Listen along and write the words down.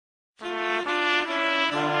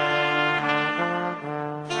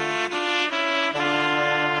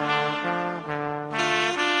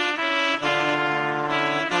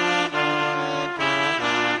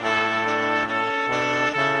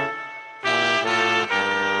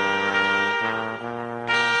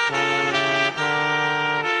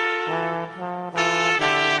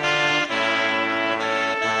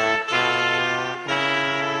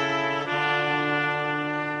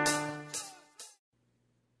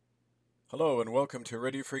Hello and welcome to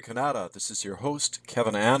Radio Free Canada. This is your host,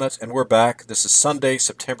 Kevin Annett, and we're back. This is Sunday,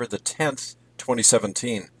 September the 10th,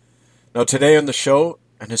 2017. Now today on the show,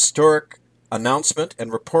 an historic announcement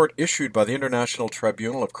and report issued by the International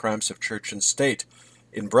Tribunal of Crimes of Church and State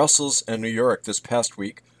in Brussels and New York this past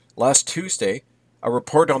week. Last Tuesday, a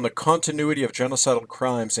report on the continuity of genocidal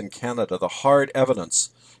crimes in Canada, the hard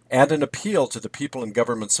evidence, and an appeal to the people and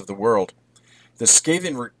governments of the world. The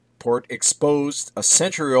scathing report exposed a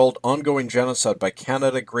century-old ongoing genocide by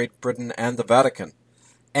Canada, Great Britain, and the Vatican,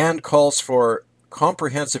 and calls for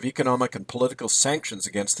comprehensive economic and political sanctions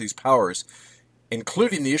against these powers,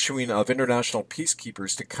 including the issuing of international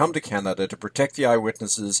peacekeepers to come to Canada to protect the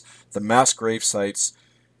eyewitnesses, the mass grave sites,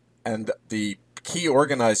 and the key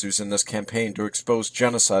organizers in this campaign to expose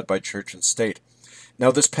genocide by church and state.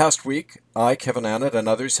 Now, this past week, I, Kevin Annett, and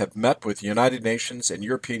others have met with United Nations and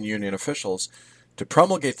European Union officials to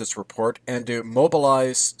promulgate this report and to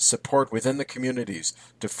mobilize support within the communities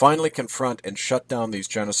to finally confront and shut down these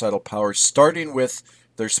genocidal powers, starting with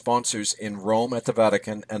their sponsors in Rome at the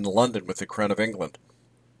Vatican and London with the Crown of England.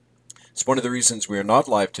 It's one of the reasons we are not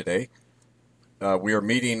live today. We are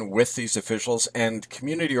meeting with these officials and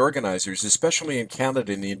community organizers, especially in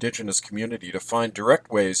Canada in the Indigenous community, to find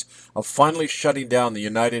direct ways of finally shutting down the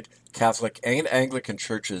United Catholic and Anglican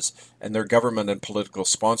churches and their government and political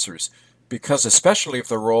sponsors, because especially of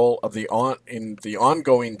the role of in the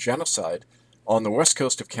ongoing genocide on the west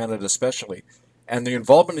coast of Canada especially, and the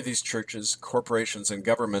involvement of these churches, corporations, and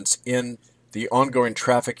governments in the ongoing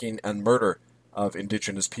trafficking and murder of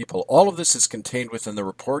Indigenous people. All of this is contained within the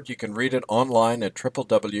report. You can read it online at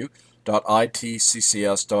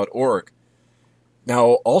www.itccs.org. Now,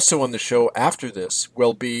 also on the show after this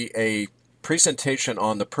will be a presentation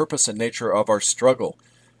on the purpose and nature of our struggle,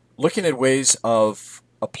 looking at ways of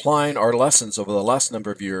applying our lessons over the last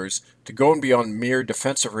number of years to go and beyond mere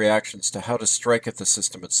defensive reactions to how to strike at the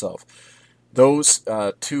system itself. Those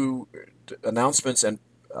two announcements and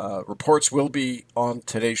reports will be on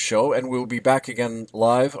today's show, and we'll be back again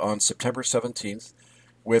live on September 17th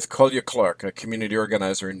with Collier Clark, a community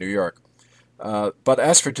organizer in New York. But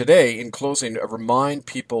as for today, in closing, remind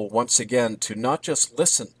people once again to not just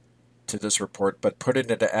listen to this report, but put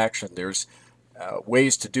it into action. There's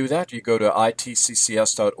ways to do that. You go to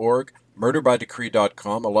itccs.org,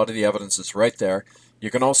 murderbydecree.com. A lot of the evidence is right there. You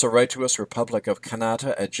can also write to us,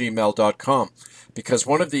 republicofcanada@gmail.com, because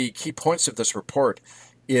one of the key points of this report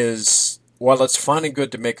is, while it's fine and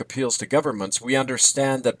good to make appeals to governments, we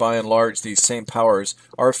understand that by and large these same powers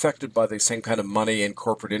are affected by the same kind of money and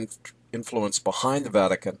corporate influence behind the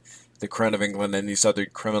Vatican, the Crown of England, and these other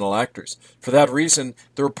criminal actors. For that reason,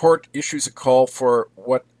 the report issues a call for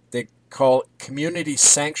what they call community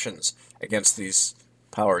sanctions against these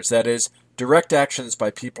powers. That is, direct actions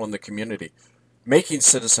by people in the community, making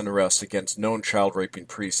citizen arrests against known child raping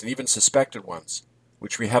priests and even suspected ones,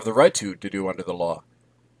 which we have the right to do under the law.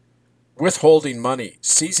 Withholding money,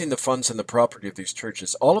 seizing the funds and the property of these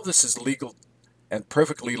churches. All of this is legal and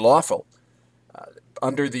perfectly lawful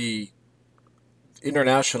under the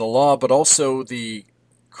international law, but also the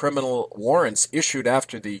criminal warrants issued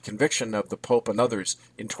after the conviction of the Pope and others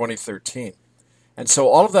in 2013. And so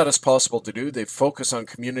all of that is possible to do. The focus on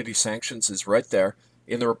community sanctions is right there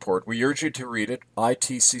in the report. We urge you to read it,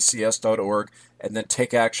 itccs.org, and then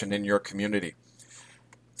take action in your community.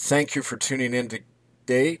 Thank you for tuning in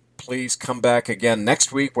today. Please come back again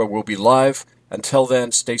next week where we'll be live. Until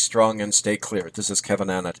then, stay strong and stay clear. This is Kevin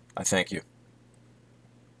Annett. I thank you.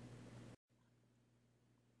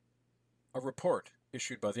 A report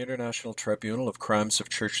issued by the International Tribunal of Crimes of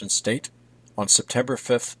Church and State on September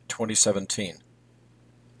 5th, 2017.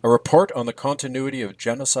 A report on the continuity of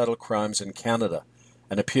genocidal crimes in Canada,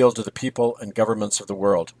 an appeal to the people and governments of the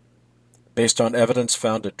world, based on evidence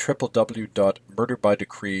found at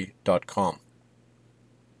www.murderbydecree.com.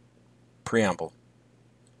 Preamble.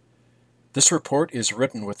 This report is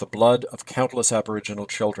written with the blood of countless Aboriginal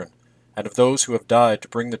children and of those who have died to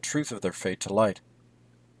bring the truth of their fate to light.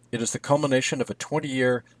 It is the culmination of a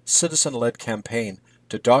 20-year citizen-led campaign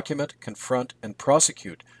to document, confront, and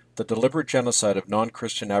prosecute the deliberate genocide of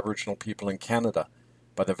non-Christian Aboriginal people in Canada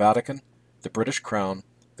by the Vatican, the British Crown,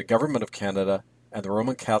 the Government of Canada, and the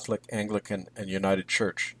Roman Catholic, Anglican, and United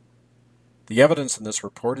Church. The evidence in this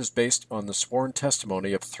report is based on the sworn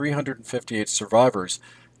testimony of 358 survivors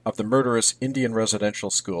of the murderous Indian residential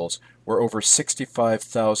schools, where over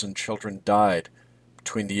 65,000 children died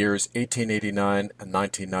between the years 1889 and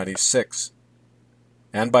 1996,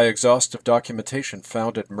 and by exhaustive documentation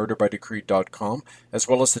found at murderbydecree.com, as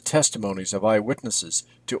well as the testimonies of eyewitnesses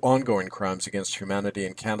to ongoing crimes against humanity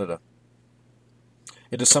in Canada.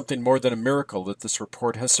 It is something more than a miracle that this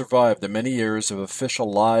report has survived the many years of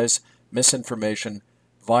official lies, misinformation,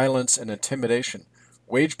 violence, and intimidation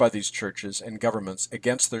waged by these churches and governments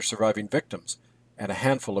against their surviving victims and a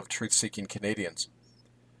handful of truth-seeking Canadians.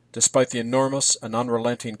 Despite the enormous and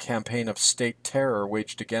unrelenting campaign of state terror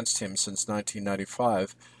waged against him since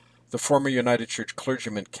 1995, the former United Church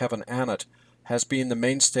clergyman Kevin Annett has been the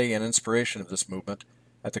mainstay and inspiration of this movement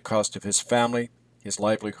at the cost of his family, his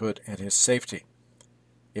livelihood, and his safety.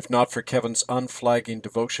 If not for Kevin's unflagging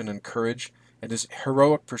devotion and courage and his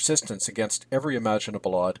heroic persistence against every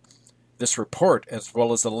imaginable odd, this report, as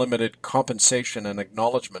well as the limited compensation and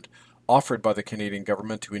acknowledgement offered by the Canadian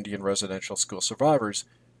government to Indian residential school survivors,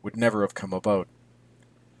 would never have come about.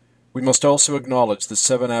 We must also acknowledge the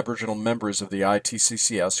 7 Aboriginal members of the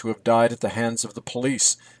ITCCS who have died at the hands of the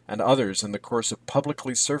police and others in the course of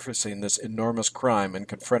publicly surfacing this enormous crime and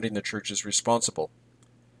confronting the churches responsible.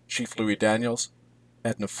 Chief Louis Daniels,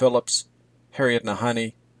 Edna Phillips, Harriet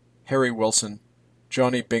Nahani, Harry Wilson,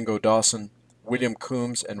 Johnny Bingo Dawson, William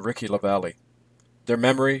Coombs, and Ricky LaValle. Their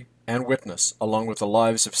memory and witness, along with the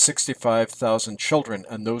lives of 65,000 children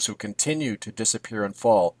and those who continue to disappear and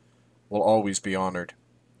fall, will always be honored.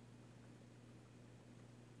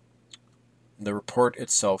 The report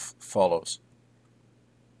itself follows.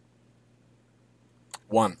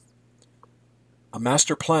 1. A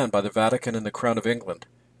master plan by the Vatican and the Crown of England,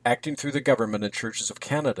 acting through the government and churches of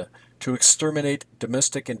Canada to exterminate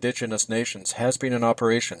domestic Indigenous nations, has been in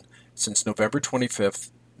operation since November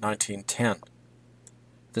 25, 1910.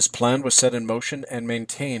 This plan was set in motion and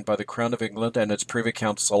maintained by the Crown of England and its Privy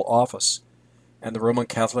Council Office, and the Roman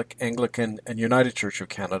Catholic, Anglican, and United Church of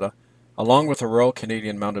Canada, along with the Royal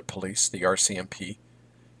Canadian Mounted Police, the RCMP,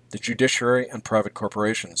 the judiciary, and private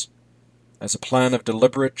corporations. As a plan of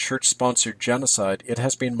deliberate church-sponsored genocide, it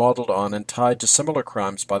has been modeled on and tied to similar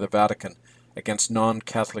crimes by the Vatican against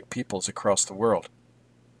non-Catholic peoples across the world.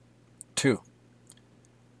 2.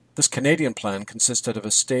 This Canadian plan consisted of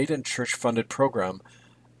a state and church-funded program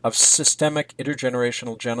of systemic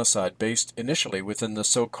intergenerational genocide based initially within the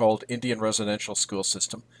so-called Indian residential school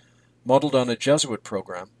system, modeled on a Jesuit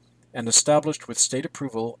program, and established with state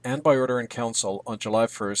approval and by order in council on July 1,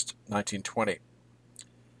 1920.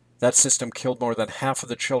 That system killed more than half of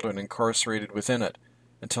the children incarcerated within it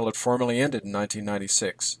until it formally ended in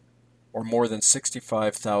 1996, or more than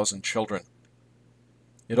 65,000 children.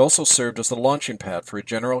 It also served as the launching pad for a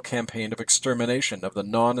general campaign of extermination of the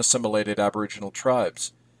non-assimilated Aboriginal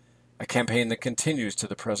tribes, a campaign that continues to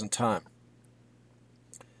the present time.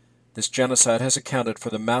 This genocide has accounted for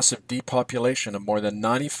the massive depopulation of more than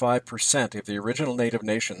 95% of the original native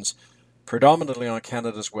nations, predominantly on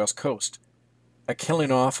Canada's west coast, a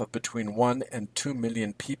killing off of between 1 and 2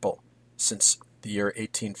 million people since the year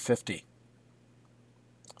 1850.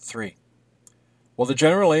 3. While the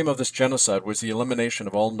general aim of this genocide was the elimination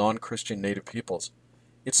of all non-Christian native peoples,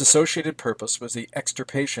 its associated purpose was the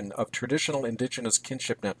extirpation of traditional Indigenous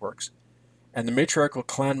kinship networks and the matriarchal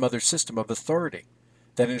clan mother system of authority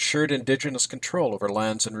that ensured Indigenous control over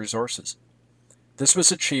lands and resources. This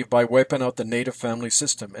was achieved by wiping out the native family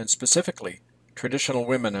system and specifically traditional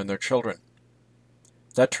women and their children.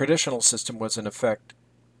 That traditional system was in effect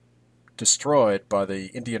destroyed by the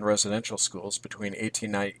Indian residential schools between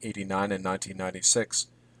 1889 and 1996,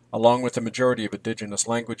 along with the majority of Indigenous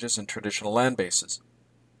languages and traditional land bases.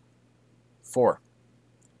 4.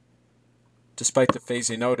 Despite the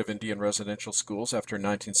phasing out of Indian residential schools after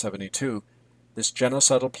 1972, this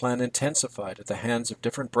genocidal plan intensified at the hands of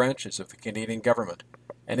different branches of the Canadian government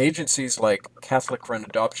and agencies like Catholic-run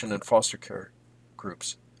adoption and foster care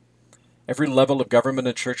groups. Every level of government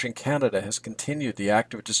and church in Canada has continued the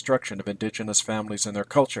active destruction of Indigenous families and their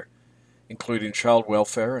culture, including child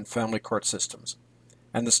welfare and family court systems,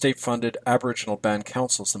 and the state-funded Aboriginal band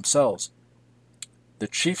councils themselves. The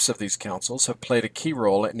chiefs of these councils have played a key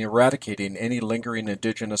role in eradicating any lingering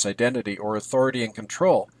Indigenous identity or authority and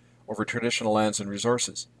control over traditional lands and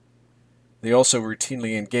resources. They also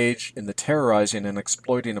routinely engage in the terrorizing and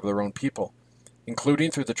exploiting of their own people,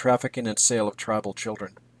 including through the trafficking and sale of tribal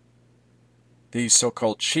children. These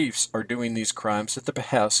so-called chiefs are doing these crimes at the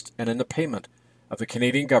behest and in the payment of the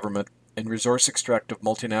Canadian government and resource-extractive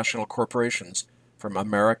multinational corporations from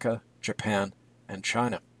America, Japan, and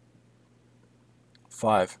China.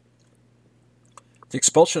 5. The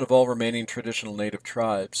expulsion of all remaining traditional native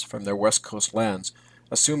tribes from their west coast lands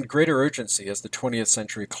assumed greater urgency as the 20th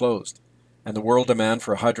century closed, and the world demand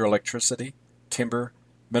for hydroelectricity, timber,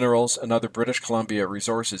 minerals, and other British Columbia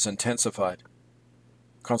resources intensified.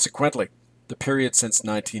 Consequently, the period since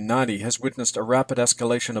 1990 has witnessed a rapid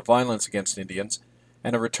escalation of violence against Indians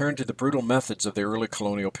and a return to the brutal methods of the early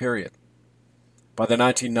colonial period. By the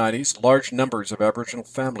 1990s, large numbers of Aboriginal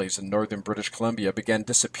families in northern British Columbia began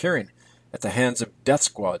disappearing at the hands of death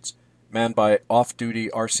squads manned by off-duty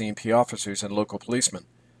RCMP officers and local policemen,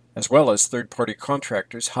 as well as third-party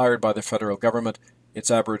contractors hired by the federal government,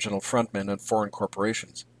 its Aboriginal frontmen, and foreign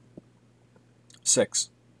corporations.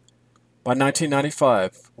 6. By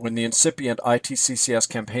 1995, when the incipient ITCCS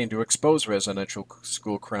campaign to expose residential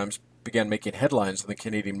school crimes began making headlines in the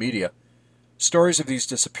Canadian media, stories of these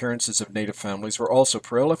disappearances of Native families were also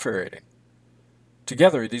proliferating.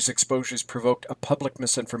 Together, these exposures provoked a public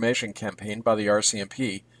misinformation campaign by the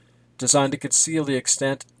RCMP designed to conceal the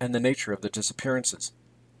extent and the nature of the disappearances.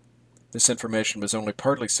 This information was only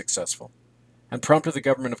partly successful, and prompted the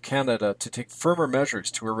Government of Canada to take firmer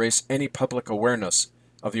measures to erase any public awareness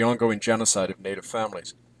of the ongoing genocide of Native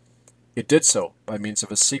families. It did so by means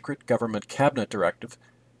of a secret government cabinet directive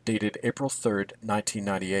dated April 3,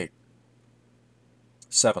 1998.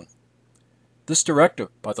 7. This directive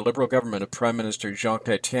by the Liberal government of Prime Minister Jean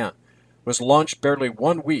Chrétien was launched barely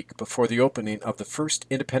 1 week before the opening of the first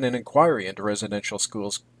independent inquiry into residential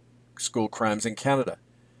school crimes in Canada,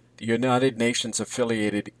 the United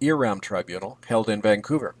Nations-affiliated IRAM Tribunal held in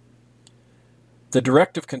Vancouver. The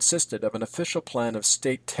directive consisted of an official plan of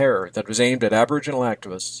state terror that was aimed at Aboriginal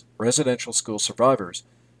activists, residential school survivors,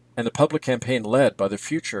 and the public campaign led by the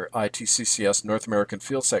future ITCCS North American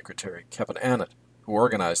Field Secretary, Kevin Annett, who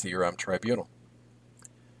organized the IRAM Tribunal.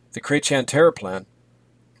 The Chrétien Terror Plan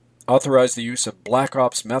authorized the use of black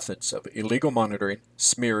ops methods of illegal monitoring,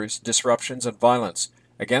 smears, disruptions, and violence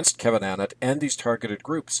against Kevin Annett and these targeted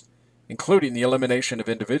groups, including the elimination of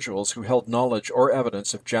individuals who held knowledge or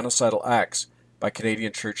evidence of genocidal acts by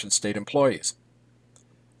Canadian church and state employees.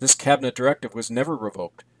 This cabinet directive was never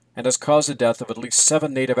revoked and has caused the death of at least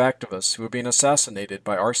 7 Native activists who have been assassinated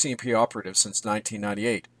by RCMP operatives since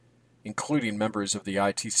 1998, including members of the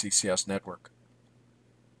ITCCS network.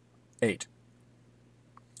 8.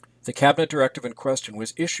 The cabinet directive in question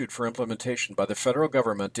was issued for implementation by the federal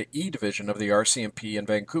government to E Division of the RCMP in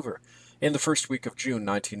Vancouver in the first week of June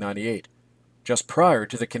 1998, just prior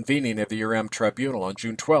to the convening of the IRAM Tribunal on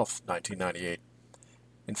June 12, 1998.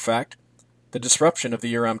 In fact, the disruption of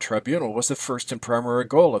the IRAM Tribunal was the first and primary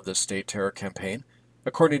goal of this state terror campaign,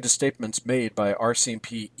 according to statements made by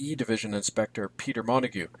RCMP E Division Inspector Peter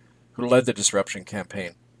Montague, who led the disruption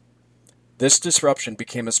campaign. This disruption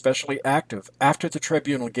became especially active after the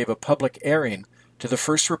tribunal gave a public airing to the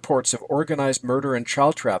first reports of organized murder and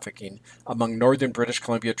child trafficking among northern British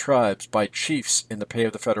Columbia tribes by chiefs in the pay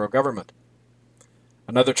of the federal government.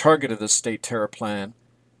 Another target of this state terror plan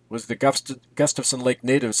was the Gustafson Lake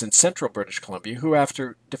natives in central British Columbia who,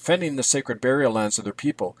 after defending the sacred burial lands of their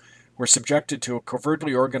people, were subjected to a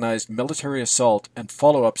covertly organized military assault and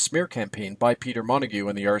follow-up smear campaign by Peter Montague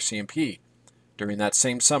and the RCMP during that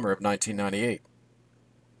same summer of 1998.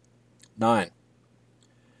 9.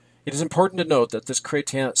 It is important to note that this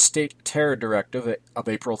Chrétien State Terror Directive of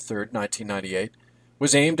April 3, 1998,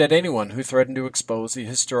 was aimed at anyone who threatened to expose the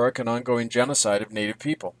historic and ongoing genocide of Native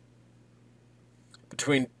people.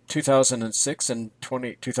 Between 2006 and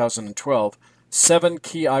 2012, 7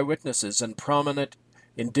 key eyewitnesses and prominent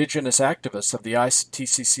Indigenous activists of the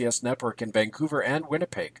ITCCS network in Vancouver and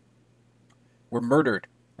Winnipeg were murdered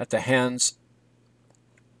at the hands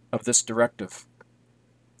of this directive.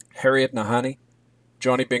 Harriet Nahani,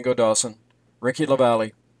 Johnny Bingo Dawson, Ricky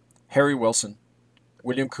LaValle, Harry Wilson,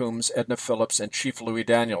 William Coombs, Edna Phillips, and Chief Louis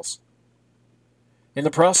Daniels. In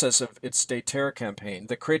the process of its state terror campaign,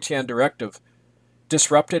 the Chrétien Directive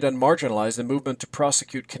disrupted and marginalized the movement to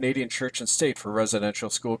prosecute Canadian church and state for residential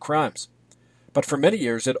school crimes. But for many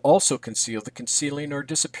years it also concealed the concealing or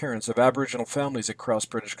disappearance of Aboriginal families across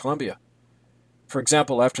British Columbia. For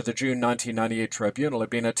example, after the June 1998 tribunal had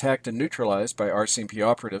been attacked and neutralized by RCMP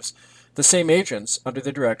operatives, the same agents, under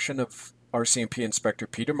the direction of RCMP Inspector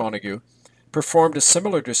Peter Montague, performed a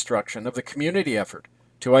similar destruction of the community effort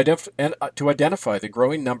to identify the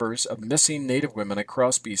growing numbers of missing Native women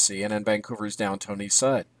across BC and in Vancouver's downtown east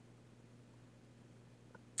side.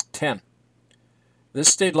 10. This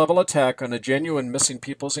state-level attack on a genuine missing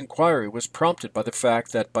peoples inquiry was prompted by the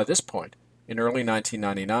fact that, by this point, in early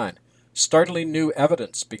 1999, startling new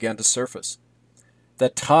evidence began to surface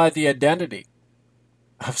that tied the identity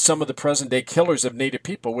of some of the present-day killers of Native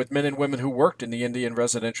people with men and women who worked in the Indian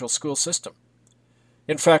residential school system.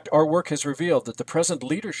 In fact, our work has revealed that the present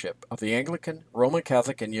leadership of the Anglican, Roman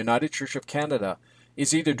Catholic, and United Church of Canada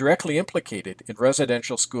is either directly implicated in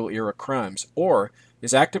residential school-era crimes or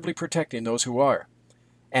is actively protecting those who are,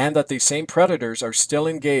 and that these same predators are still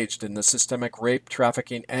engaged in the systemic rape,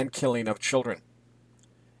 trafficking, and killing of children.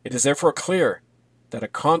 It is therefore clear that a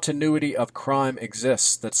continuity of crime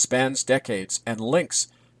exists that spans decades and links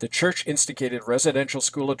the church-instigated residential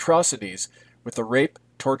school atrocities with the rape,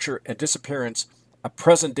 torture, and disappearance of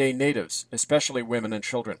present-day natives, especially women and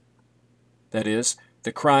children. That is,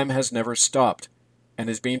 the crime has never stopped and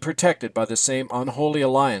is being protected by the same unholy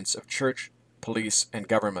alliance of church, police, and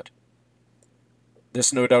government.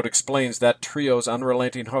 This no doubt explains that trio's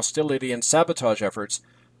unrelenting hostility and sabotage efforts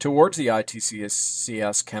towards the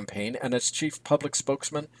ITCS campaign and its chief public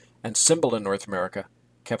spokesman and symbol in North America,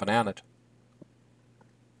 Kevin Annett.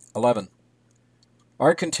 11.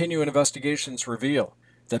 Our continuing investigations reveal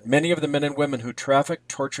that many of the men and women who trafficked,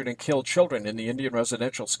 tortured, and killed children in the Indian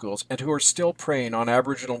residential schools and who are still preying on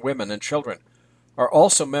Aboriginal women and children are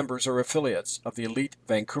also members or affiliates of the elite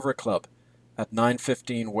Vancouver Club at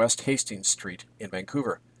 915 West Hastings Street in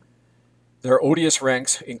Vancouver. Their odious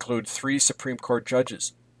ranks include 3 Supreme Court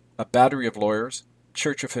judges, a battery of lawyers,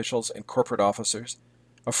 church officials, and corporate officers,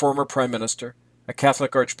 a former Prime Minister, a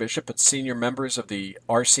Catholic Archbishop, and senior members of the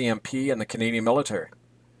RCMP and the Canadian military.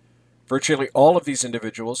 Virtually all of these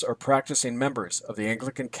individuals are practicing members of the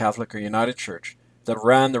Anglican, Catholic, or United Church that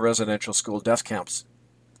ran the residential school death camps.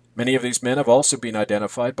 Many of these men have also been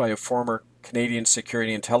identified by a former Canadian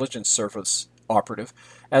Security Intelligence Service operative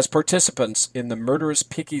as participants in the murderous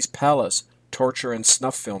Picky's Palace torture and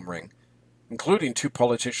snuff film ring, including 2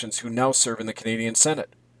 politicians who now serve in the Canadian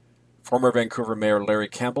Senate, former Vancouver Mayor Larry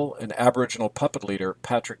Campbell and Aboriginal puppet leader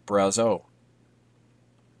Patrick Brazeau.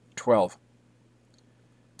 12.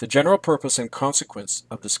 The general purpose and consequence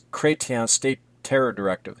of this Chrétien State Terror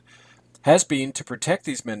Directive has been to protect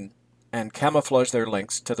these men and camouflage their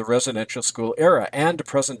links to the residential school era and to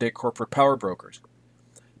present-day corporate power brokers.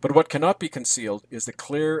 But what cannot be concealed is the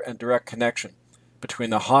clear and direct connection between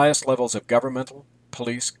the highest levels of governmental,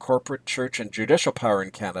 police, corporate, church, and judicial power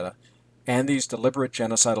in Canada and these deliberate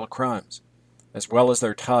genocidal crimes, as well as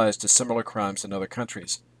their ties to similar crimes in other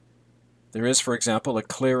countries. There is, for example, a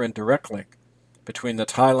clear and direct link between the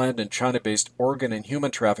Thailand and China-based organ and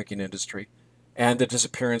human trafficking industry and the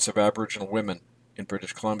disappearance of Aboriginal women in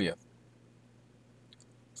British Columbia.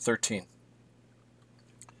 13.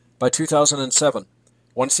 By 2007,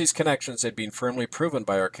 once these connections had been firmly proven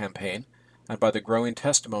by our campaign and by the growing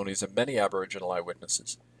testimonies of many Aboriginal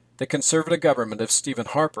eyewitnesses, the Conservative government of Stephen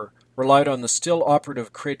Harper relied on the still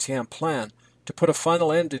operative Chrétien plan to put a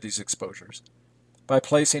final end to these exposures by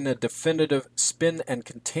placing a definitive spin and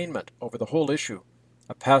containment over the whole issue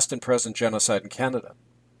of past and present genocide in Canada.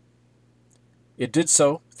 It did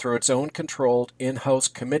so through its own controlled in-house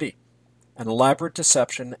committee, an elaborate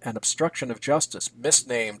deception and obstruction of justice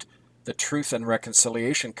misnamed the Truth and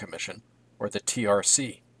Reconciliation Commission, or the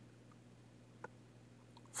TRC.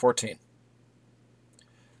 14.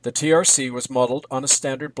 The TRC was modeled on a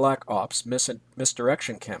standard black ops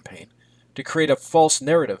misdirection campaign to create a false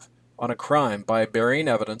narrative on a crime by burying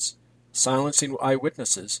evidence, silencing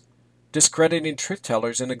eyewitnesses, discrediting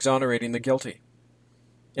truth-tellers, and exonerating the guilty.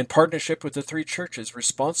 In partnership with the 3 churches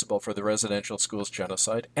responsible for the residential schools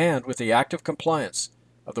genocide and with the active compliance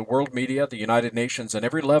of the world media, the United Nations, and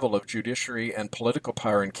every level of judiciary and political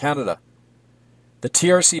power in Canada, the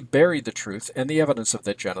TRC buried the truth and the evidence of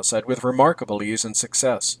that genocide with remarkable ease and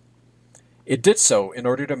success. It did so in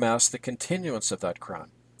order to mask the continuance of that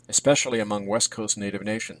crime, especially among West Coast Native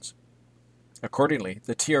nations. Accordingly,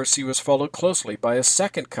 the TRC was followed closely by a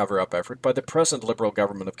second cover-up effort by the present Liberal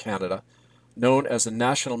government of Canada, known as the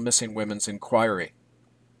National Missing Women's Inquiry.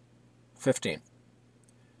 15.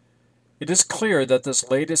 It is clear that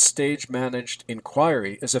this latest stage-managed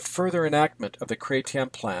inquiry is a further enactment of the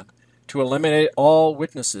Chrétien plan to eliminate all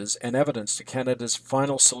witnesses and evidence to Canada's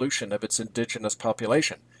final solution of its Indigenous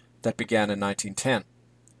population that began in 1910.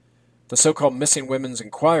 The so-called Missing Women's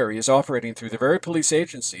Inquiry is operating through the very police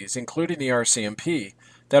agencies, including the RCMP,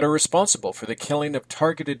 that are responsible for the killing of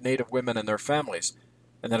targeted Native women and their families,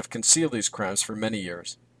 and that have concealed these crimes for many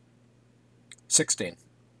years. 16.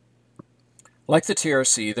 Like the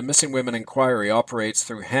TRC, the Missing Women Inquiry operates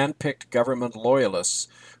through hand-picked government loyalists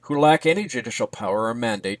who lack any judicial power or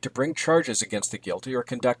mandate to bring charges against the guilty or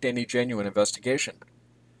conduct any genuine investigation.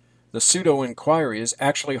 The pseudo-inquiry is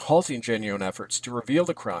actually halting genuine efforts to reveal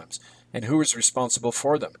the crimes and who is responsible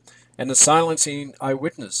for them, and is silencing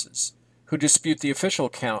eyewitnesses who dispute the official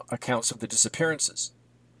accounts of the disappearances.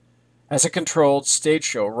 As a controlled stage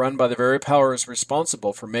show run by the very powers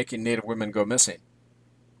responsible for making Native women go missing,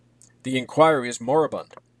 the inquiry is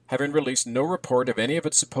moribund, having released no report of any of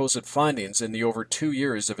its supposed findings in the over 2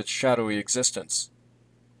 years of its shadowy existence.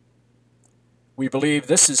 We believe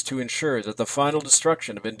this is to ensure that the final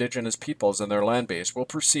destruction of Indigenous peoples and their land base will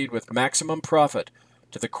proceed with maximum profit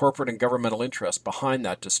to the corporate and governmental interests behind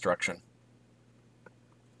that destruction.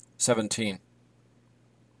 17.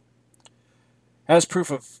 As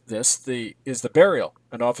proof of this is the burial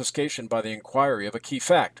and obfuscation by the inquiry of a key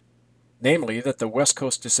fact, namely that the West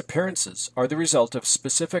Coast disappearances are the result of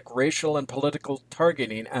specific racial and political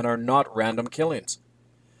targeting and are not random killings.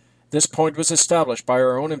 This point was established by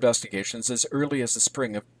our own investigations as early as the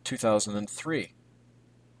spring of 2003.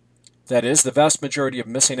 That is, the vast majority of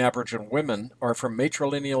missing Aboriginal women are from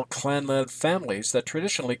matrilineal clan-led families that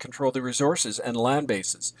traditionally control the resources and land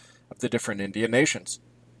bases of the different Indian nations.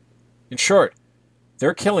 In short,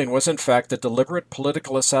 their killing was in fact the deliberate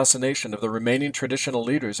political assassination of the remaining traditional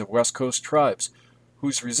leaders of West Coast tribes,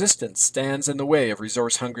 whose resistance stands in the way of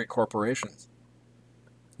resource-hungry corporations.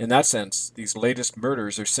 In that sense, these latest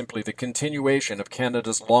murders are simply the continuation of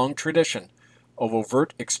Canada's long tradition of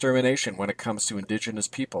overt extermination when it comes to Indigenous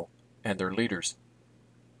people and their leaders.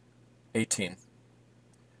 18.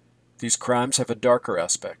 These crimes have a darker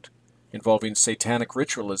aspect, involving satanic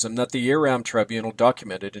ritualism that the Year-Round Tribunal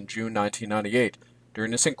documented in June 1998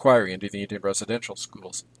 during its inquiry into the Indian residential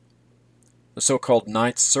schools. The so-called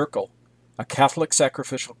Ninth Circle, a Catholic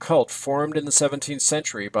sacrificial cult formed in the 17th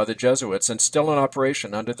century by the Jesuits and still in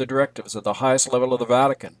operation under the directives of the highest level of the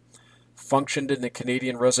Vatican, functioned in the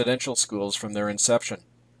Canadian residential schools from their inception.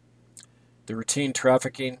 The routine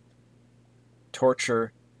trafficking,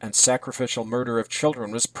 torture, and sacrificial murder of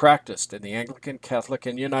children was practiced in the Anglican, Catholic,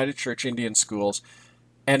 and United Church Indian schools,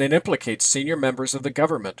 and it implicates senior members of the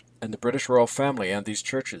government and the British royal family and these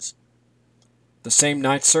churches. The same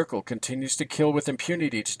Ninth Circle continues to kill with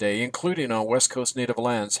impunity today, including on West Coast native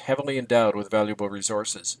lands heavily endowed with valuable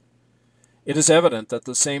resources. It is evident that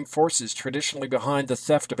the same forces traditionally behind the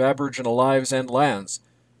theft of Aboriginal lives and lands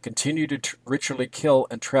continue to ritually kill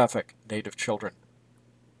and traffic native children.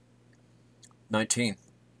 19.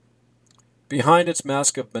 Behind its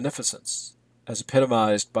mask of beneficence, as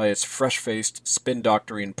epitomized by its fresh-faced,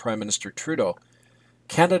 spin-doctoring Prime Minister Trudeau,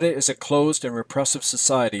 Canada is a closed and repressive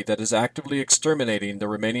society that is actively exterminating the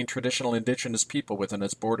remaining traditional Indigenous people within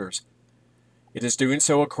its borders. It is doing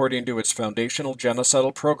so according to its foundational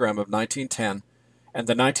genocidal program of 1910 and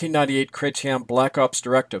the 1998 Chrétien Black Ops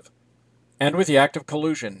Directive, and with the active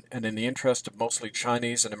collusion and in the interest of mostly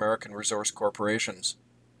Chinese and American resource corporations.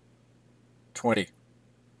 20.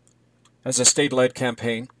 As a state-led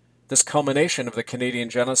campaign, this culmination of the Canadian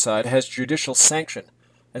genocide has judicial sanction,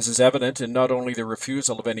 as is evident in not only the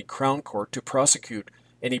refusal of any Crown Court to prosecute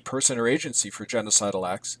any person or agency for genocidal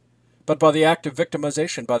acts, but by the active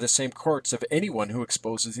victimization by the same courts of anyone who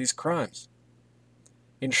exposes these crimes.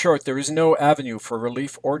 In short, there is no avenue for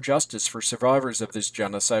relief or justice for survivors of this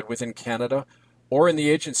genocide within Canada or in the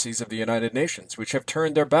agencies of the United Nations, which have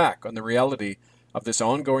turned their back on the reality of this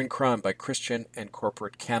ongoing crime by Christian and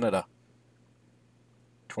corporate Canada.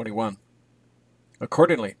 21.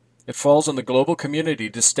 Accordingly, it falls on the global community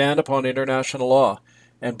to stand upon international law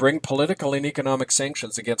and bring political and economic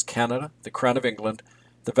sanctions against Canada, the Crown of England,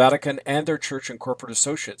 the Vatican, and their church and corporate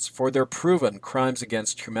associates for their proven crimes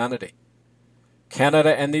against humanity.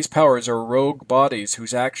 Canada and these powers are rogue bodies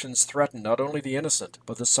whose actions threaten not only the innocent,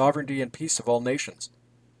 but the sovereignty and peace of all nations.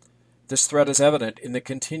 This threat is evident in the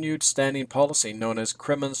continued standing policy known as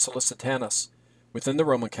Crimen Solicitanus within the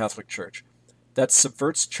Roman Catholic Church, that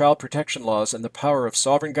subverts child protection laws and the power of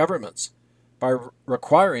sovereign governments by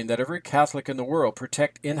requiring that every Catholic in the world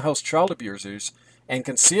protect in-house child abusers and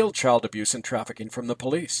conceal child abuse and trafficking from the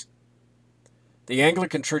police. The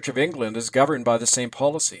Anglican Church of England is governed by the same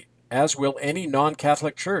policy, as will any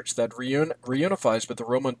non-Catholic church that reunifies with the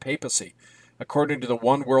Roman papacy, according to the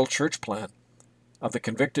One World Church plan of the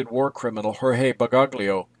convicted war criminal Jorge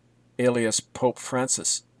Bergoglio, alias Pope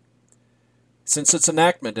Francis. Since its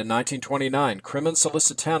enactment in 1929, Crimen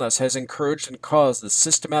Solicitanus has encouraged and caused the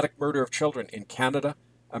systematic murder of children in Canada,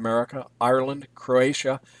 America, Ireland,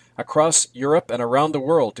 Croatia, across Europe, and around the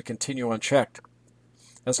world to continue unchecked.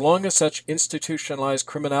 As long as such institutionalized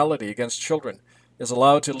criminality against children is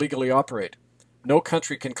allowed to legally operate, no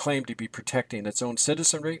country can claim to be protecting its own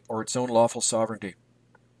citizenry or its own lawful sovereignty.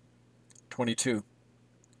 22.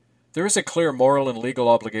 There is a clear moral and legal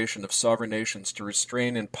obligation of sovereign nations to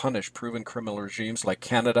restrain and punish proven criminal regimes like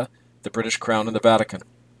Canada, the British Crown, and the Vatican.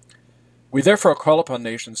 We therefore call upon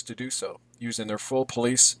nations to do so, using their full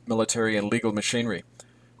police, military, and legal machinery.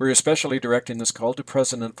 We are especially directing this call to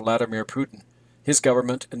President Vladimir Putin, his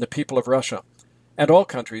government, and the people of Russia, and all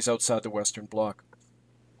countries outside the Western Bloc.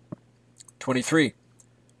 23.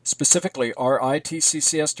 Specifically, our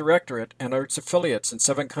ITCCS Directorate and its affiliates in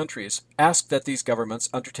 7 countries ask that these governments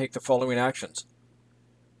undertake the following actions: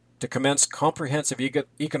 to commence comprehensive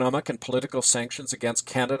economic and political sanctions against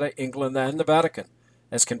Canada, England, and the Vatican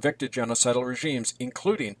as convicted genocidal regimes,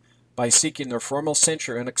 including by seeking their formal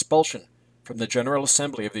censure and expulsion from the General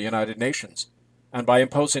Assembly of the United Nations, and by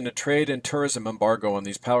imposing a trade and tourism embargo on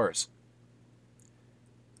these powers,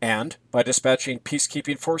 and by dispatching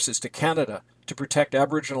peacekeeping forces to Canada to protect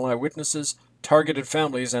Aboriginal eyewitnesses, targeted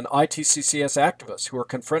families, and ITCCS activists who are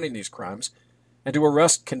confronting these crimes, and to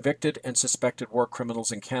arrest convicted and suspected war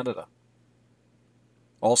criminals in Canada.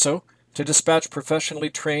 Also, to dispatch professionally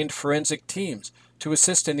trained forensic teams to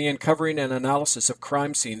assist in the uncovering and analysis of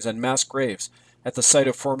crime scenes and mass graves at the site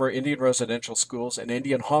of former Indian residential schools and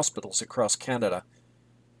Indian hospitals across Canada.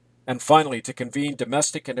 And finally, to convene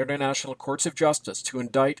domestic and international courts of justice to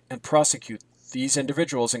indict and prosecute these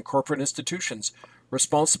individuals and corporate institutions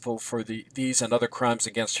responsible for these and other crimes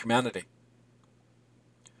against humanity.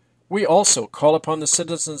 We also call upon the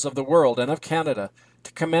citizens of the world and of Canada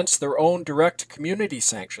to commence their own direct community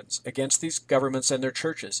sanctions against these governments and their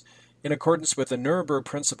churches in accordance with the Nuremberg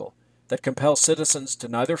Principle that compels citizens to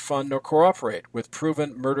neither fund nor cooperate with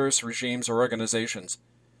proven murderous regimes or organizations.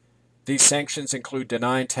 These sanctions include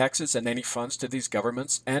denying taxes and any funds to these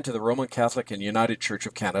governments and to the Roman Catholic and United Church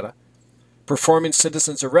of Canada, performing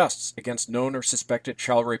citizens' arrests against known or suspected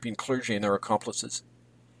child-raping clergy and their accomplices,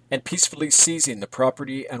 and peacefully seizing the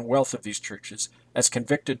property and wealth of these churches as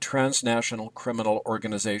convicted transnational criminal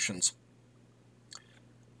organizations.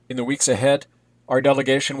 In the weeks ahead, our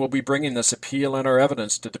delegation will be bringing this appeal and our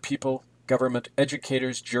evidence to the people, government,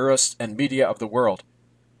 educators, jurists, and media of the world.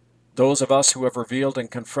 Those of us who have revealed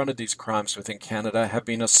and confronted these crimes within Canada have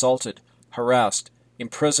been assaulted, harassed,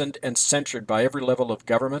 imprisoned, and censured by every level of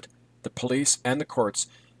government, the police, and the courts,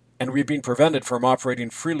 and we've been prevented from operating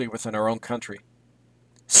freely within our own country.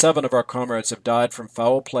 7 of our comrades have died from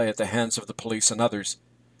foul play at the hands of the police and others.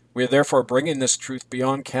 We are therefore bringing this truth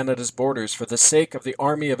beyond Canada's borders for the sake of the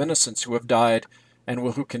army of innocents who have died and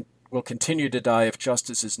will continue to die if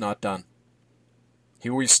justice is not done.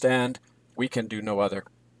 Here we stand, we can do no other.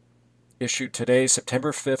 Issued today,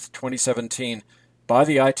 September 5th, 2017, by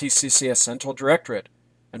the ITCCS Central Directorate,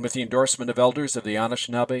 and with the endorsement of elders of the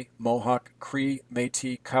Anishinaabe, Mohawk, Cree,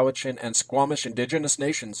 Métis, Cowichan, and Squamish Indigenous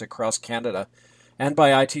nations across Canada, and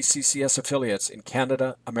by ITCCS affiliates in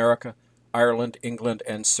Canada, America, Ireland, England,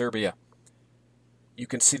 and Serbia. You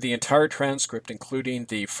can see the entire transcript, including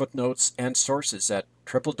the footnotes and sources, at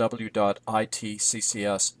www.itccs.org.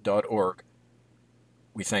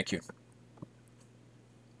 We thank you.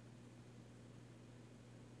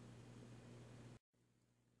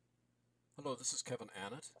 Hello, this is Kevin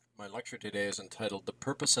Annett. My lecture today is entitled The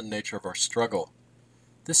Purpose and Nature of Our Struggle.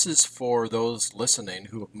 This is for those listening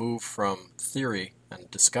who have moved from theory and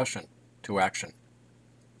discussion to action.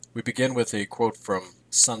 We begin with a quote from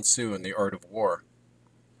Sun Tzu in The Art of War.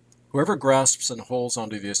 Whoever grasps and holds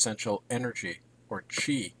onto the essential energy, or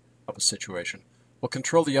chi, of a situation will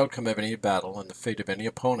control the outcome of any battle and the fate of any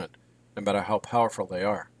opponent, no matter how powerful they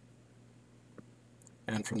are.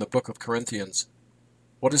 And from the book of Corinthians,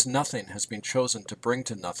 what is nothing has been chosen to bring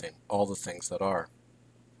to nothing all the things that are.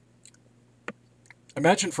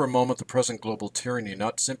 Imagine for a moment the present global tyranny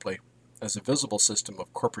not simply as a visible system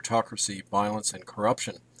of corporatocracy, violence, and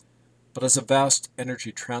corruption, but as a vast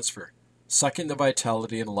energy transfer, sucking the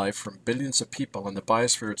vitality and life from billions of people and the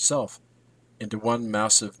biosphere itself into one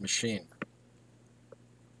massive machine.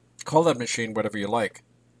 Call that machine whatever you like.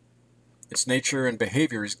 Its nature and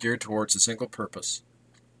behavior is geared towards a single purpose,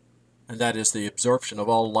 and that is the absorption of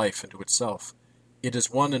all life into itself. It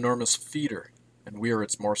is one enormous feeder, and we are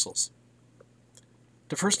its morsels.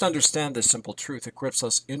 To first understand this simple truth equips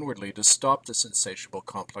us inwardly to stop this insatiable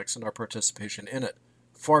complex and our participation in it,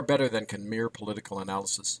 far better than can mere political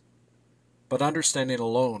analysis. But understanding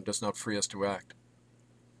alone does not free us to act.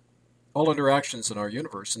 All interactions in our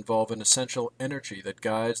universe involve an essential energy that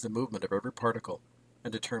guides the movement of every particle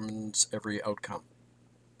and determines every outcome.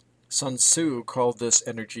 Sun Tzu called this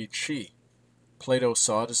energy chi. Plato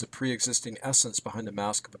saw it as a pre-existing essence behind a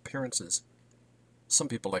mask of appearances. Some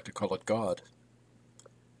people like to call it God.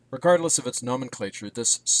 Regardless of its nomenclature,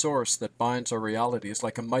 this source that binds our reality is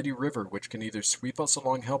like a mighty river which can either sweep us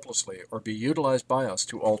along helplessly or be utilized by us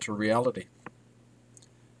to alter reality.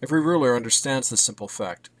 Every ruler understands this simple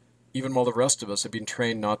fact, even while the rest of us have been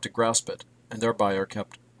trained not to grasp it, and thereby are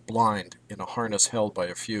kept blind in a harness held by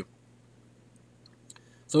a few.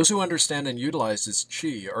 Those who understand and utilize this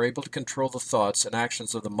chi are able to control the thoughts and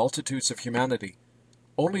actions of the multitudes of humanity,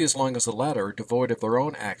 only as long as the latter are devoid of their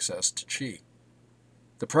own access to chi.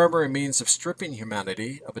 The primary means of stripping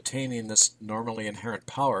humanity of attaining this normally inherent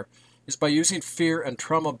power is by using fear and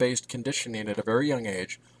trauma-based conditioning at a very young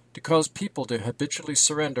age to cause people to habitually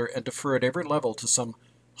surrender and defer at every level to some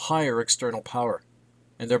higher external power,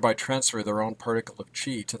 and thereby transfer their own particle of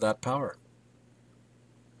chi to that power.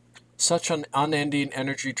 Such an unending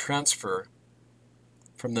energy transfer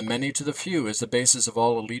from the many to the few is the basis of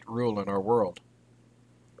all elite rule in our world.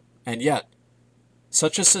 And yet,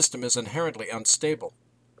 such a system is inherently unstable,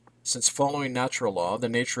 since following natural law, the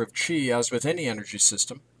nature of qi, as with any energy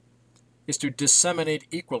system, is to disseminate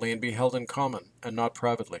equally and be held in common, and not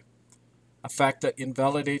privately, a fact that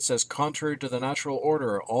invalidates as contrary to the natural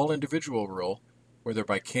order all individual rule, whether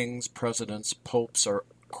by kings, presidents, popes, or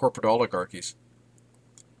corporate oligarchies.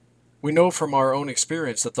 We know from our own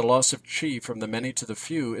experience that the loss of qi from the many to the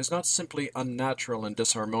few is not simply unnatural and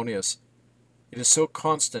disharmonious. It is so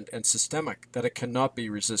constant and systemic that it cannot be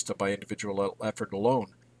resisted by individual effort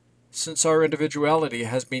alone, since our individuality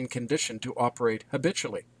has been conditioned to operate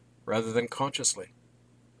habitually rather than consciously.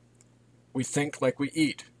 We think like we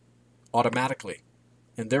eat, automatically,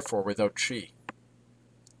 and therefore without qi.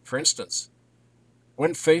 For instance,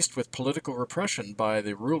 when faced with political repression by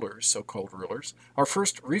the rulers, so-called rulers, our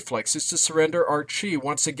first reflex is to surrender our qi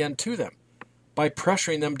once again to them, by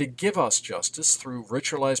pressuring them to give us justice through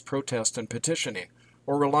ritualized protest and petitioning,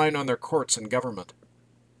 or relying on their courts and government.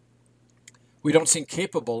 We don't seem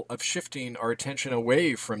capable of shifting our attention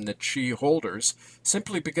away from the qi holders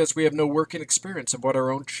simply because we have no working experience of what our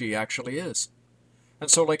own qi actually is. And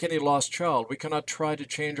so, like any lost child, we cannot try to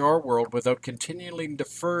change our world without continually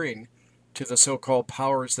deferring to the so-called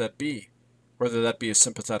powers that be, whether that be a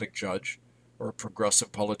sympathetic judge, or a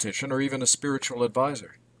progressive politician, or even a spiritual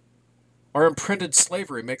advisor. Our imprinted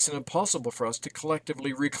slavery makes it impossible for us to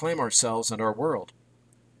collectively reclaim ourselves and our world.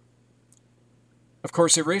 Of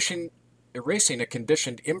course, erasing a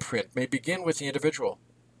conditioned imprint may begin with the individual,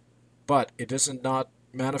 but it is not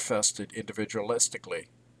manifested individualistically,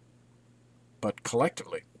 but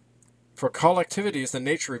collectively. For collectivity is the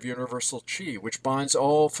nature of universal qi, which binds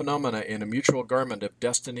all phenomena in a mutual garment of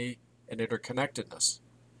destiny and interconnectedness.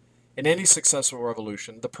 In any successful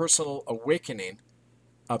revolution, the personal awakening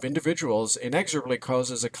of individuals inexorably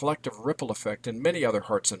causes a collective ripple effect in many other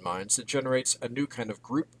hearts and minds that generates a new kind of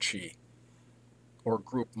group qi, or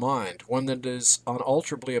group mind, one that is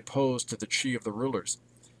unalterably opposed to the qi of the rulers.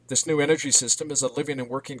 This new energy system is a living and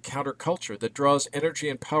working counterculture that draws energy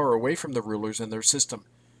and power away from the rulers and their system,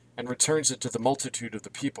 and returns it to the multitude of the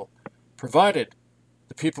people, provided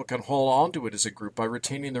the people can hold on to it as a group by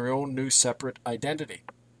retaining their own new separate identity.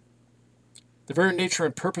 The very nature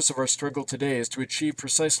and purpose of our struggle today is to achieve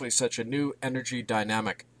precisely such a new energy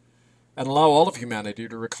dynamic, and allow all of humanity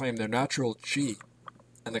to reclaim their natural qi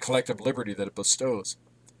and the collective liberty that it bestows.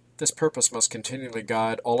 This purpose must continually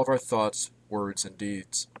guide all of our thoughts, words, and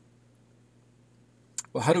deeds.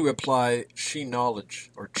 Well, how do we apply qi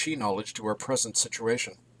knowledge to our present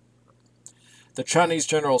situation? The Chinese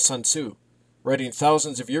general Sun Tzu, writing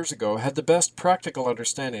thousands of years ago, had the best practical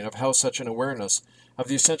understanding of how such an awareness of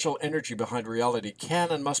the essential energy behind reality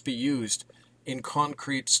can and must be used in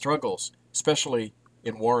concrete struggles, especially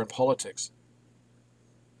in war and politics.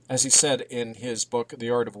 As he said in his book, The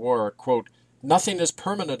Art of War, quote, "Nothing is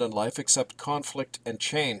permanent in life except conflict and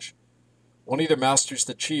change. One either masters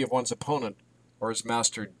the qi of one's opponent or is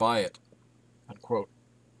mastered by it." Unquote.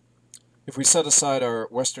 If we set aside our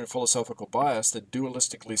Western philosophical bias that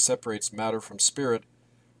dualistically separates matter from spirit,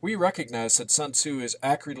 we recognize that Sun Tzu is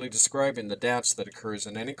accurately describing the dance that occurs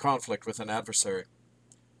in any conflict with an adversary.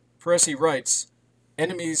 For as he writes,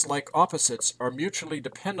 enemies like opposites are mutually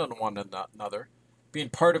dependent on one another,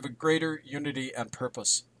 being part of a greater unity and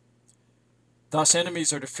purpose. Thus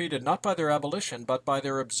enemies are defeated not by their abolition, but by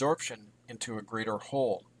their absorption into a greater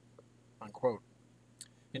whole. Unquote.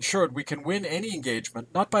 In short, we can win any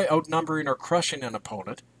engagement not by outnumbering or crushing an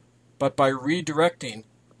opponent, but by redirecting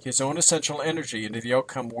his own essential energy into the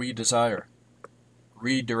outcome we desire.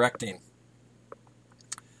 Redirecting.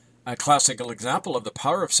 A classical example of the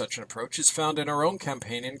power of such an approach is found in our own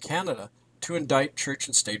campaign in Canada to indict church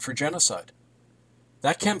and state for genocide.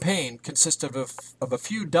 That campaign consisted of a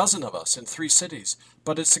few dozen of us in 3 cities,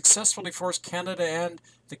 but it successfully forced Canada and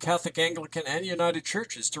the Catholic, Anglican, and United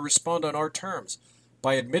Churches to respond on our terms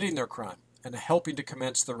by admitting their crime and helping to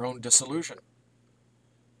commence their own dissolution.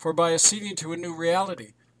 For by acceding to a new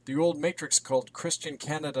reality, the old matrix called Christian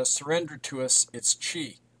Canada surrendered to us its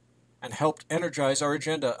qi and helped energize our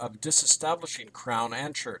agenda of disestablishing Crown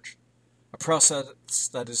and Church, a process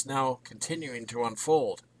that is now continuing to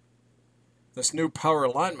unfold. This new power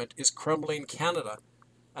alignment is crumbling Canada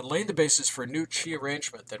and laying the basis for a new qi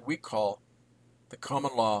arrangement that we call the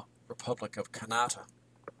Common Law Republic of Kanata.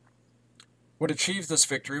 What achieved this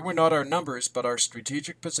victory were not our numbers, but our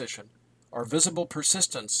strategic position, our visible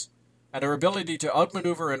persistence, and our ability to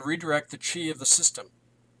outmaneuver and redirect the qi of the system,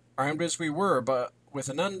 armed as we were, but with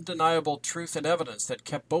an undeniable truth and evidence that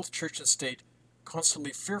kept both church and state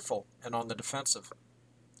constantly fearful and on the defensive.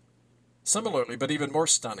 Similarly, but even more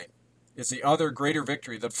stunning, is the other greater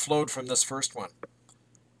victory that flowed from this first one,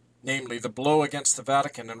 namely the blow against the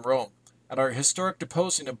Vatican and Rome, and our historic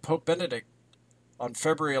deposing of Pope Benedict on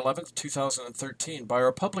February 11th, 2013, by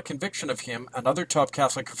our public conviction of him and other top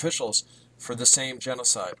Catholic officials for the same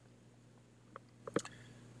genocide.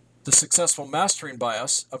 The successful mastering by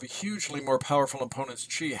us of a hugely more powerful opponent's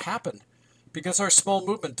Qi happened because our small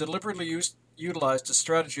movement deliberately utilized a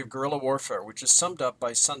strategy of guerrilla warfare, which is summed up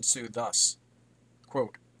by Sun Tzu thus,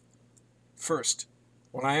 quote, "First,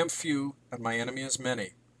 when I am few and my enemy is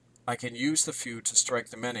many, I can use the few to strike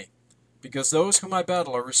the many, because those whom I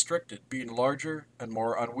battle are restricted, being larger and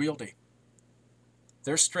more unwieldy.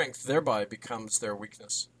 Their strength thereby becomes their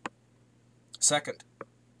weakness. Second,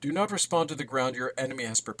 do not respond to the ground your enemy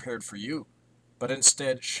has prepared for you, but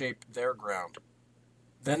instead shape their ground.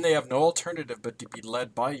 Then they have no alternative but to be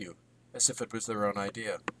led by you, as if it was their own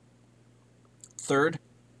idea. Third,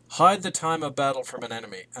 hide the time of battle from an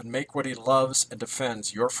enemy, and make what he loves and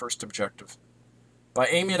defends your first objective. By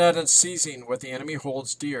aiming at and seizing what the enemy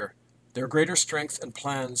holds dear, their greater strength and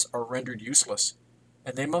plans are rendered useless,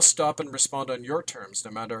 and they must stop and respond on your terms,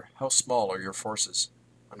 no matter how small are your forces."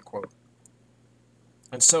 Unquote.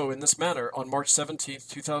 And so, in this manner, on March 17,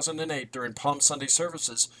 2008, during Palm Sunday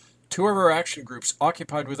services, two of our action groups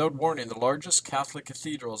occupied without warning the largest Catholic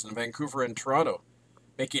cathedrals in Vancouver and Toronto,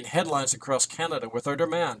 making headlines across Canada with our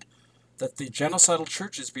demand that the genocidal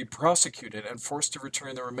churches be prosecuted and forced to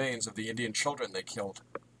return the remains of the Indian children they killed.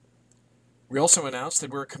 We also announced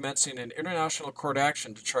that we were commencing an international court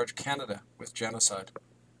action to charge Canada with genocide.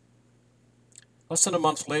 Less than a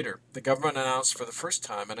month later, the government announced for the first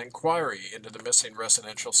time an inquiry into the missing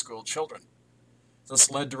residential school children.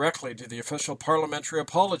 This led directly to the official parliamentary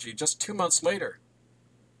apology just 2 months later,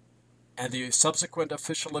 and the subsequent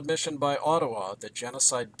official admission by Ottawa that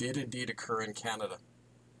genocide did indeed occur in Canada.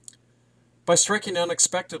 By striking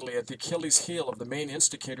unexpectedly at the Achilles heel of the main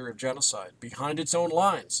instigator of genocide, behind its own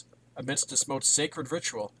lines, amidst its most sacred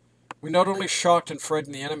ritual, we not only shocked and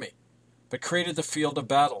frightened the enemy, but created the field of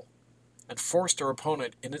battle, and forced our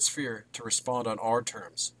opponent in its fear to respond on our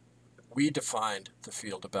terms. We defined the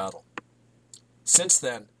field of battle. Since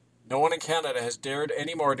then, no one in Canada has dared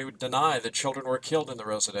any more to deny that children were killed in the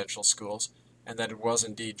residential schools, and that it was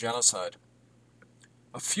indeed genocide.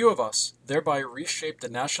 A few of us thereby reshaped the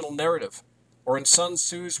national narrative, or in Sun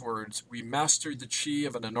Tzu's words, we mastered the Qi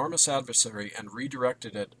of an enormous adversary and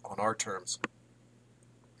redirected it on our terms.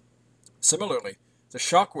 Similarly, the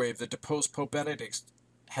shockwave that deposed Pope Benedict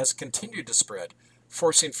has continued to spread,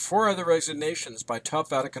 forcing 4 other resignations by top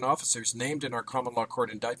Vatican officers named in our common law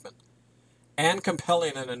court indictment, and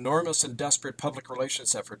compelling an enormous and desperate public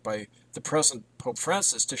relations effort by the present Pope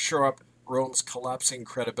Francis to shore up Rome's collapsing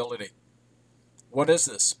credibility. What is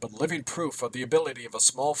this but living proof of the ability of a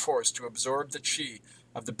small force to absorb the Qi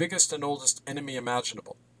of the biggest and oldest enemy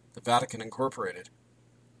imaginable, the Vatican Incorporated?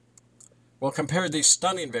 Well, compare these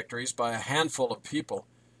stunning victories by a handful of people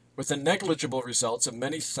with the negligible results of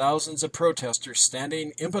many thousands of protesters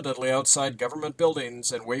standing impotently outside government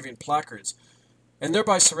buildings and waving placards, and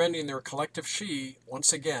thereby surrendering their collective Qi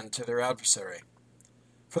once again to their adversary.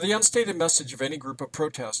 For the unstated message of any group of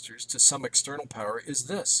protesters to some external power is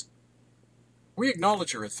this: we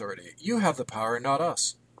acknowledge your authority. You have the power, not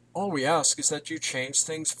us. All we ask is that you change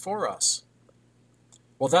things for us.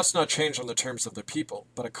 Well, that's not change on the terms of the people,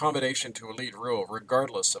 but accommodation to elite rule,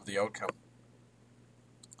 regardless of the outcome.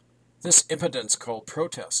 This impotence called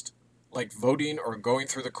protest, like voting or going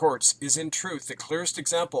through the courts, is in truth the clearest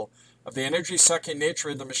example of the energy-sucking nature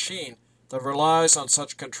of the machine that relies on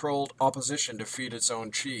such controlled opposition to feed its own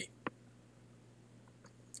Qi.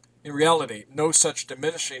 In reality, no such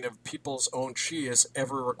diminishing of people's own Qi is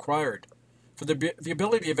ever required, for the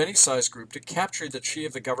ability of any size group to capture the Qi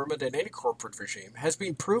of the government and any corporate regime has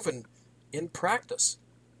been proven in practice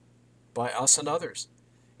by us and others.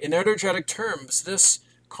 In energetic terms, this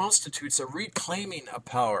constitutes a reclaiming of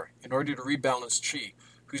power in order to rebalance Qi,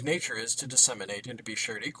 whose nature is to disseminate and to be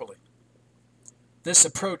shared equally. This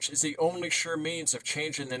approach is the only sure means of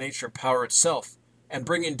changing the nature of power itself and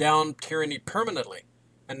bringing down tyranny permanently,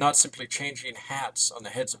 and not simply changing hats on the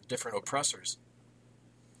heads of different oppressors.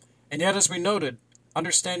 And yet, as we noted,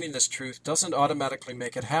 understanding this truth doesn't automatically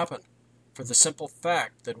make it happen, for the simple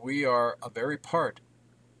fact that we are a very part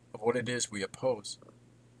of what it is we oppose.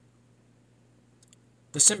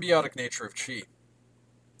 The symbiotic nature of Qi.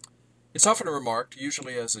 It's often remarked,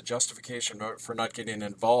 usually as a justification for not getting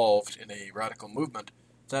involved in a radical movement,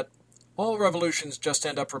 that all revolutions just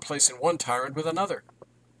end up replacing one tyrant with another.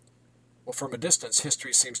 Well, from a distance,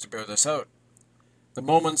 history seems to bear this out. The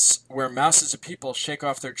moments where masses of people shake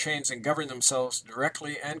off their chains and govern themselves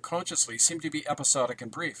directly and consciously seem to be episodic and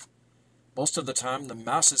brief. Most of the time, the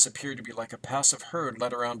masses appear to be like a passive herd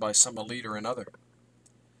led around by some elite or another.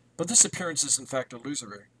 But this appearance is in fact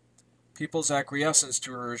illusory. People's acquiescence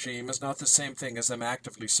to a regime is not the same thing as them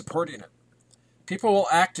actively supporting it. People will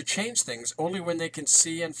act to change things only when they can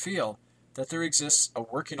see and feel that there exists a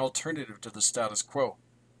working alternative to the status quo.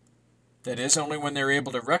 That is, only when they're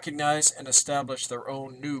able to recognize and establish their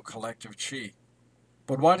own new collective chi.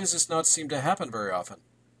 But why does this not seem to happen very often?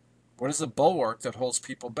 What is the bulwark that holds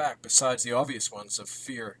people back besides the obvious ones of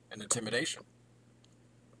fear and intimidation?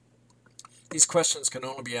 These questions can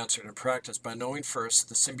only be answered in practice by knowing first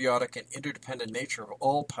the symbiotic and interdependent nature of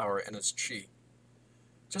all power and its chi.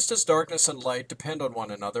 Just as darkness and light depend on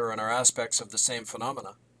one another and are aspects of the same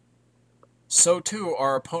phenomena, so too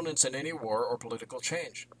are opponents in any war or political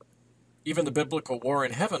change. Even the biblical war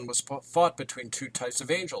in heaven was fought between two types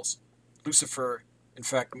of angels, Lucifer, in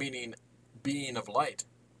fact, meaning being of light.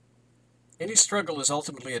 Any struggle is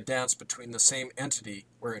ultimately a dance between the same entity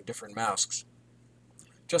wearing different masks.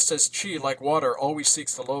 Just as chi, like water, always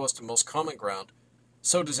seeks the lowest and most common ground,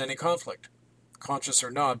 so does any conflict. Conscious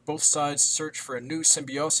or not, both sides search for a new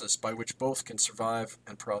symbiosis by which both can survive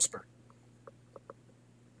and prosper.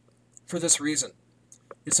 For this reason,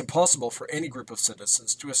 it's impossible for any group of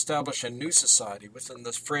citizens to establish a new society within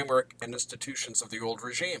the framework and institutions of the old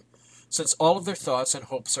regime, since all of their thoughts and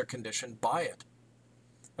hopes are conditioned by it.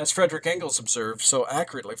 As Frederick Engels observed so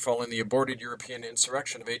accurately following the aborted European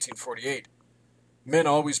insurrection of 1848, men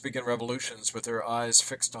always begin revolutions with their eyes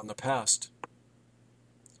fixed on the past.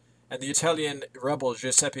 And the Italian rebel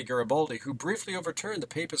Giuseppe Garibaldi, who briefly overturned the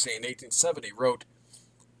papacy in 1870, wrote,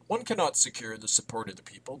 "One cannot secure the support of the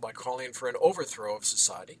people by calling for an overthrow of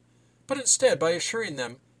society, but instead by assuring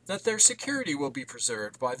them that their security will be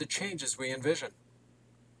preserved by the changes we envision."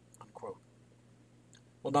 Unquote.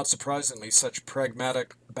 Well, not surprisingly, such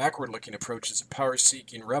pragmatic, backward-looking approaches of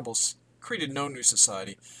power-seeking rebels created no new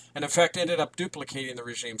society, and in fact ended up duplicating the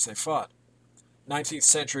regimes they fought. 19th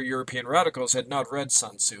century European radicals had not read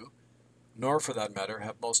Sun Tzu, nor for that matter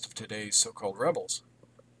have most of today's so-called rebels.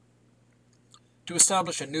 To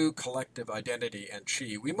establish a new collective identity and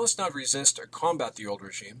chi, we must not resist or combat the old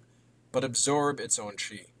regime, but absorb its own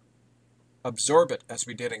chi. Absorb it as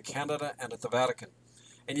we did in Canada and at the Vatican.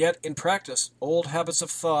 And yet, in practice, old habits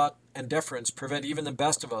of thought and deference prevent even the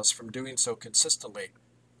best of us from doing so consistently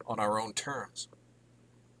on our own terms.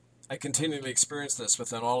 I continually experience this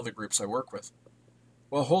within all of the groups I work with.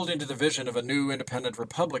 While holding to the vision of a new independent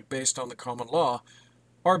republic based on the common law,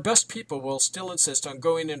 our best people will still insist on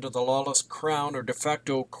going into the lawless crown or de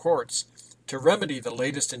facto courts to remedy the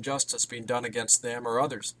latest injustice being done against them or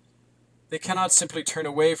others. They cannot simply turn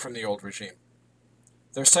away from the old regime.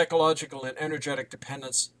 Their psychological and energetic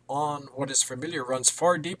dependence on what is familiar runs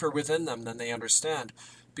far deeper within them than they understand,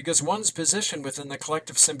 because one's position within the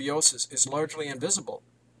collective symbiosis is largely invisible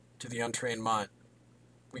to the untrained mind.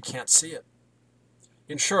 We can't see it.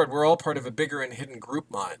 In short, we're all part of a bigger and hidden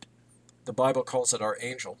group mind. The Bible calls it our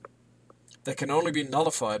angel, that can only be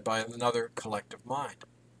nullified by another collective mind.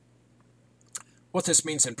 What this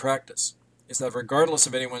means in practice is that regardless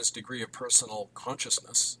of anyone's degree of personal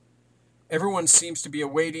consciousness, everyone seems to be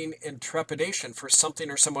awaiting in trepidation for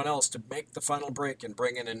something or someone else to make the final break and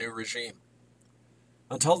bring in a new regime.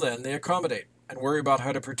 Until then, they accommodate and worry about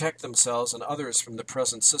how to protect themselves and others from the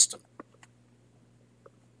present system.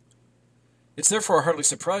 It's therefore hardly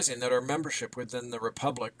surprising that our membership within the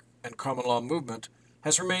Republic and common law movement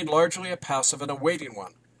has remained largely a passive and a waiting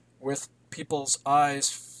one, with people's eyes,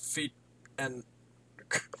 feet, and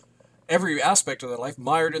every aspect of their life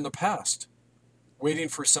mired in the past, waiting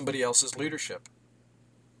for somebody else's leadership.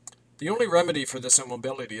 The only remedy for this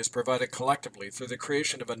immobility is provided collectively through the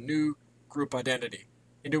creation of a new group identity,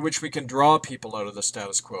 into which we can draw people out of the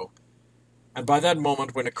status quo. And by that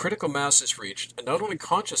moment, when a critical mass is reached, and not only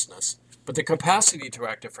consciousness, but the capacity to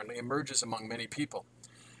act differently emerges among many people.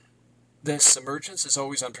 This emergence is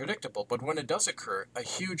always unpredictable, but when it does occur, a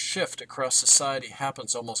huge shift across society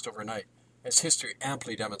happens almost overnight, as history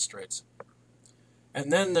amply demonstrates.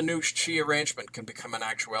 And then the new chi arrangement can become an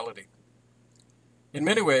actuality. In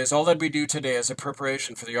many ways, all that we do today is a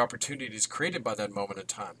preparation for the opportunities created by that moment in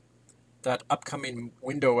time, that upcoming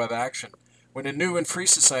window of action, when a new and free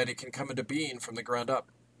society can come into being from the ground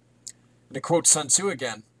up. And to quote Sun Tzu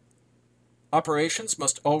again, "Operations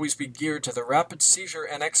must always be geared to the rapid seizure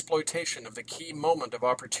and exploitation of the key moment of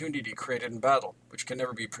opportunity created in battle, which can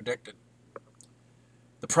never be predicted.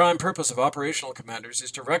 The prime purpose of operational commanders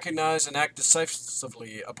is to recognize and act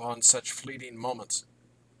decisively upon such fleeting moments."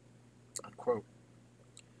 Unquote.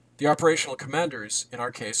 The operational commanders, in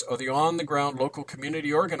our case, are the on-the-ground local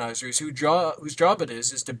community organizers whose job it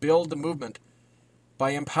is to build the movement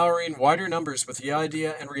by empowering wider numbers with the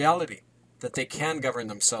idea and reality that they can govern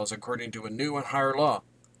themselves according to a new and higher law,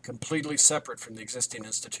 completely separate from the existing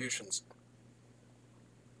institutions.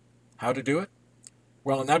 How to do it?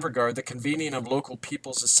 Well, in that regard, the convening of local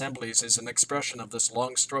people's assemblies is an expression of this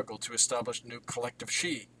long struggle to establish a new collective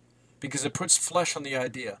she, because it puts flesh on the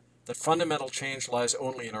idea that fundamental change lies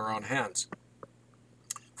only in our own hands.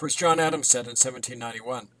 For as John Adams said in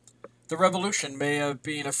 1791, the revolution may have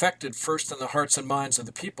been effected first in the hearts and minds of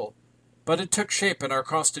the people, but it took shape in our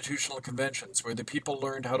constitutional conventions, where the people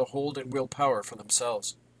learned how to hold and will power for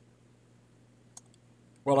themselves.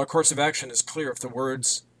 Well, our course of action is clear if the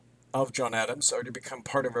words of John Adams are to become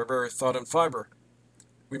part of our very thought and fiber.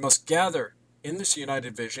 We must gather in this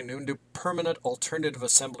united vision into permanent alternative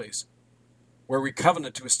assemblies, where we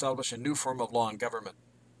covenant to establish a new form of law and government.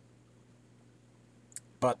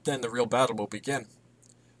 But then the real battle will begin.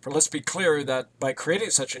 For let's be clear that by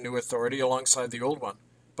creating such a new authority alongside the old one,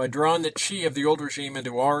 by drawing the chi of the old regime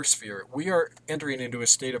into our sphere, we are entering into a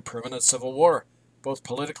state of permanent civil war, both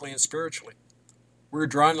politically and spiritually. We're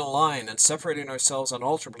drawing a line and separating ourselves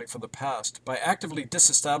unalterably from the past by actively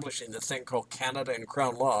disestablishing the thing called Canada and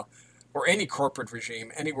Crown law, or any corporate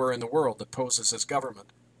regime anywhere in the world that poses as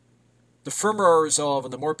government. The firmer our resolve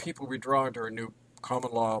and the more people we draw into our new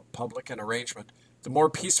common law, public, and arrangement, the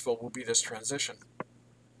more peaceful will be this transition.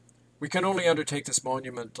 We can only undertake this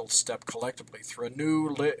monumental step collectively through a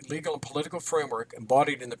new legal and political framework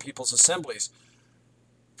embodied in the people's assemblies.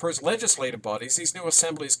 For as legislative bodies, these new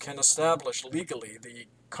assemblies can establish legally the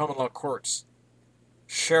common law courts,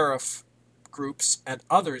 sheriff groups, and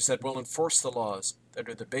others that will enforce the laws that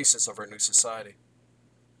are the basis of our new society.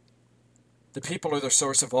 The people are the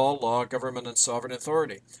source of all law, government, and sovereign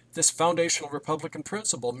authority. This foundational Republican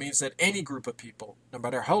principle means that any group of people, no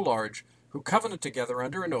matter how large, who covenant together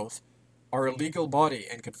under an oath, are a legal body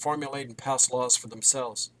and can formulate and pass laws for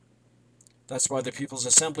themselves. That's why the People's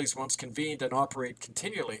Assemblies, once convened and operate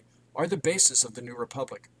continually, are the basis of the new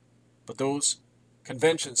republic. But those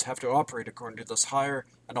conventions have to operate according to this higher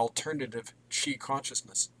and alternative chi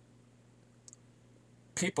consciousness.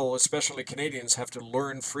 People, especially Canadians, have to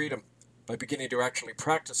learn freedom by beginning to actually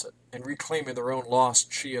practice it and reclaiming their own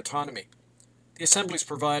lost chi autonomy. The assemblies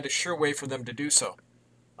provide a sure way for them to do so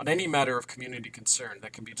on any matter of community concern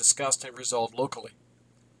that can be discussed and resolved locally.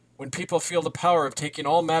 When people feel the power of taking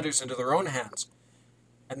all matters into their own hands,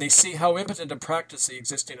 and they see how impotent in practice the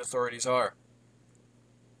existing authorities are,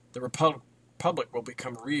 the republic will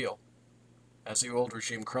become real as the old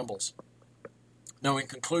regime crumbles. Now, in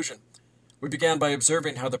conclusion, we began by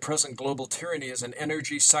observing how the present global tyranny is an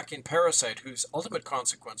energy-sucking parasite whose ultimate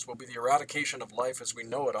consequence will be the eradication of life as we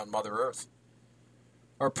know it on Mother Earth.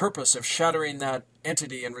 Our purpose of shattering that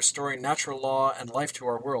entity and restoring natural law and life to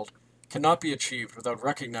our world cannot be achieved without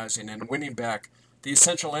recognizing and winning back the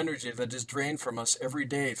essential energy that is drained from us every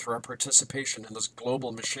day through our participation in this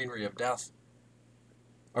global machinery of death.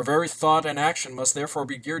 Our very thought and action must therefore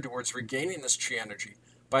be geared towards regaining this chi energy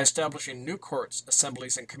by establishing new courts,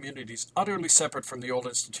 assemblies, and communities utterly separate from the old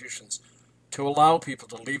institutions, to allow people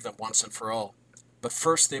to leave them once and for all. But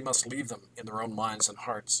first they must leave them in their own minds and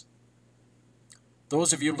hearts.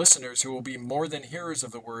 Those of you listeners who will be more than hearers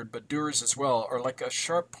of the word, but doers as well, are like a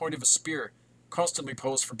sharp point of a spear, constantly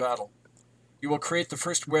posed for battle. You will create the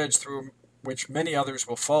first wedge through which many others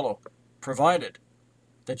will follow, provided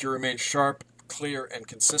that you remain sharp, clear, and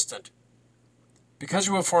consistent. Because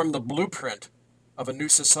you will form the blueprint of a new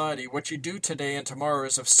society, what you do today and tomorrow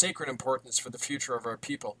is of sacred importance for the future of our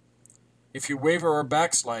people. If you waver or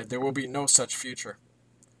backslide, there will be no such future.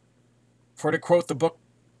 For to quote the book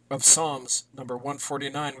of Psalms, number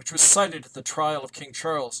 149, which was cited at the trial of King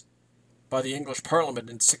Charles by the English Parliament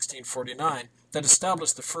in 1649, that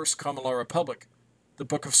established the first common law republic, the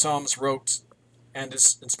book of Psalms wrote, and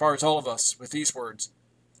inspires all of us with these words: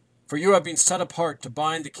 "For you have been set apart to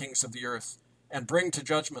bind the kings of the earth, and bring to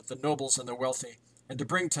judgment the nobles and the wealthy, and to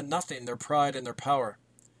bring to nothing their pride and their power.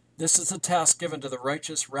 This is the task given to the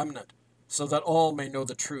righteous remnant, so that all may know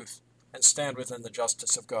the truth and stand within the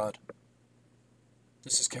justice of God."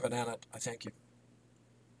 This is Kevin Annett. I thank you.